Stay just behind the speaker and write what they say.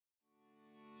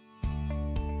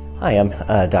Hi, I'm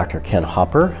Dr. Ken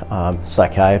Hopper,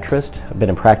 psychiatrist. I've been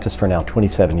in practice for now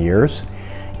 27 years,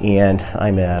 and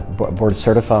I'm board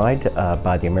certified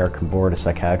by the American Board of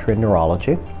Psychiatry and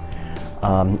Neurology,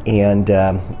 and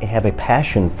have a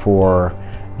passion for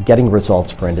getting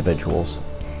results for individuals.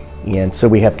 And so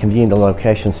we have convenient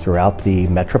locations throughout the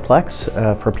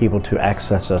Metroplex for people to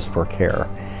access us for care.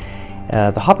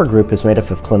 The Hopper Group is made up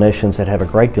of clinicians that have a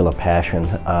great deal of passion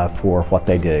for what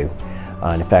they do.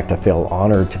 And in fact, I feel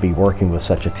honored to be working with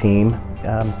such a team.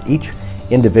 Each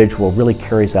individual really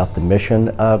carries out the mission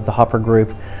of the Hopper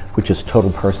Group, which is total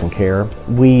person care.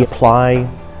 We apply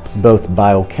both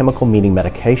biochemical, meaning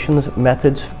medication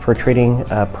methods, for treating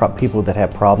people that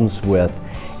have problems with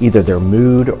either their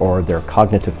mood or their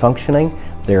cognitive functioning,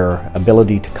 their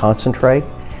ability to concentrate.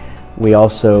 We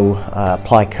also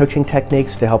apply coaching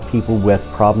techniques to help people with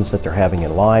problems that they're having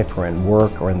in life or in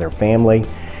work or in their family,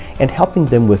 and helping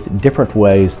them with different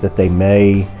ways that they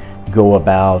may go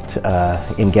about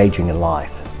engaging in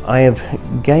life. I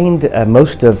have gained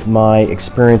most of my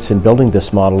experience in building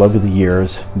this model over the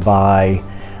years by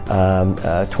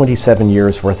 27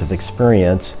 years worth of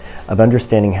experience of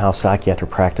understanding how psychiatric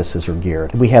practices are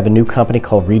geared. We have a new company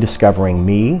called Rediscovering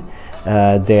Me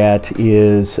that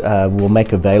will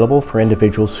make available for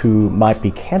individuals who might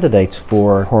be candidates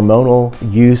for hormonal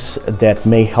use that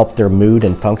may help their mood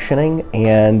and functioning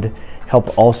and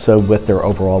help also with their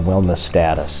overall wellness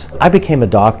status. I became a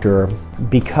doctor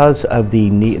because of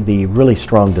the really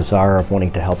strong desire of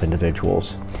wanting to help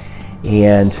individuals.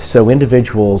 And so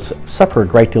individuals suffer a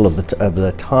great deal of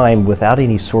the time without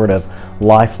any sort of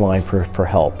lifeline for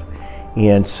help.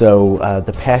 And so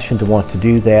the passion to want to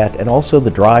do that, and also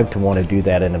the drive to want to do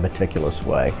that in a meticulous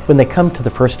way. When they come to the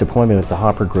first appointment with the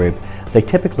Hopper Group, they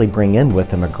typically bring in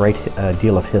with them a great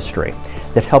deal of history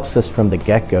that helps us from the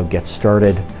get-go get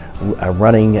started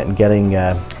running and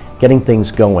getting things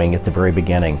going at the very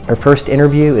beginning. Our first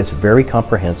interview is very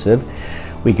comprehensive.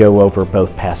 We go over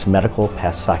both past medical,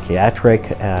 past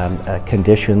psychiatric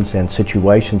conditions and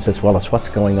situations, as well as what's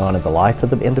going on in the life of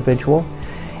the individual.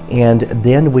 And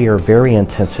then we are very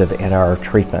intensive in our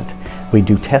treatment. We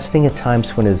do testing at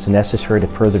times when it is necessary to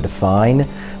further define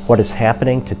what is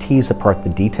happening, to tease apart the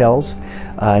details,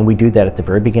 and we do that at the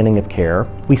very beginning of care.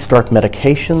 We start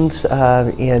medications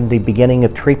in the beginning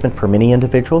of treatment for many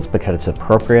individuals because it's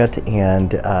appropriate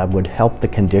and would help the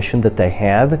condition that they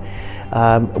have.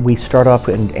 We start off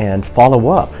and follow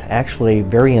up actually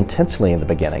very intensely in the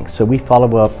beginning. So we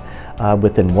follow up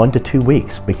within 1 to 2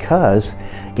 weeks, because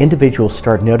individuals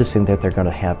start noticing that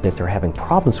they're having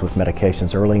problems with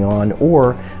medications early on,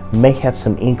 or may have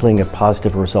some inkling of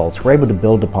positive results. We're able to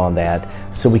build upon that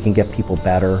so we can get people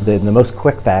better in the most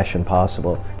quick fashion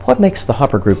possible. What makes the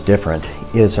Hopper Group different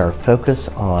is our focus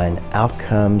on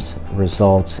outcomes,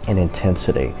 results, and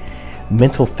intensity.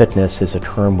 Mental fitness is a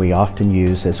term we often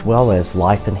use, as well as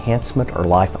life enhancement or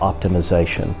life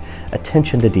optimization,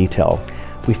 attention to detail.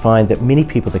 We find that many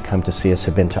people that come to see us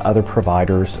have been to other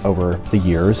providers over the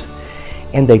years,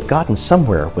 and they've gotten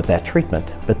somewhere with that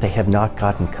treatment, but they have not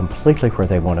gotten completely where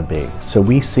they want to be. So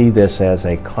we see this as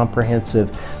a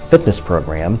comprehensive fitness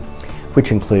program,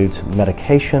 which includes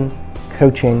medication,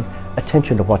 coaching,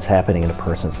 attention to what's happening in a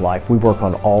person's life. We work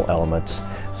on all elements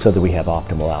so that we have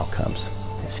optimal outcomes.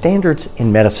 Standards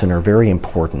in medicine are very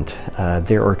important.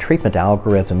 There are treatment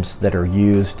algorithms that are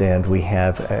used, and we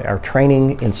have our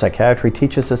training in psychiatry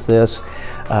teaches us this.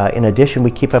 In addition,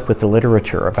 we keep up with the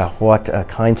literature about what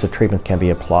kinds of treatments can be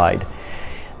applied.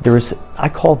 I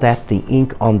call that the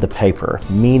ink on the paper,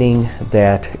 meaning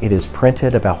that it is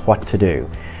printed about what to do.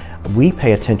 We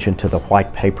pay attention to the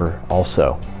white paper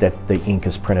also that the ink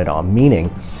is printed on, meaning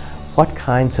what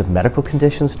kinds of medical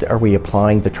conditions are we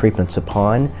applying the treatments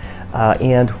upon,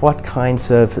 and what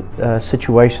kinds of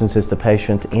situations is the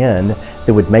patient in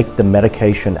that would make the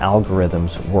medication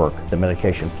algorithms work, the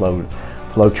medication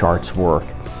flow charts work.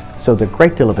 So the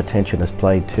great deal of attention is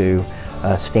paid to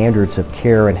standards of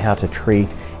care and how to treat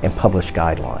and publish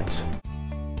guidelines.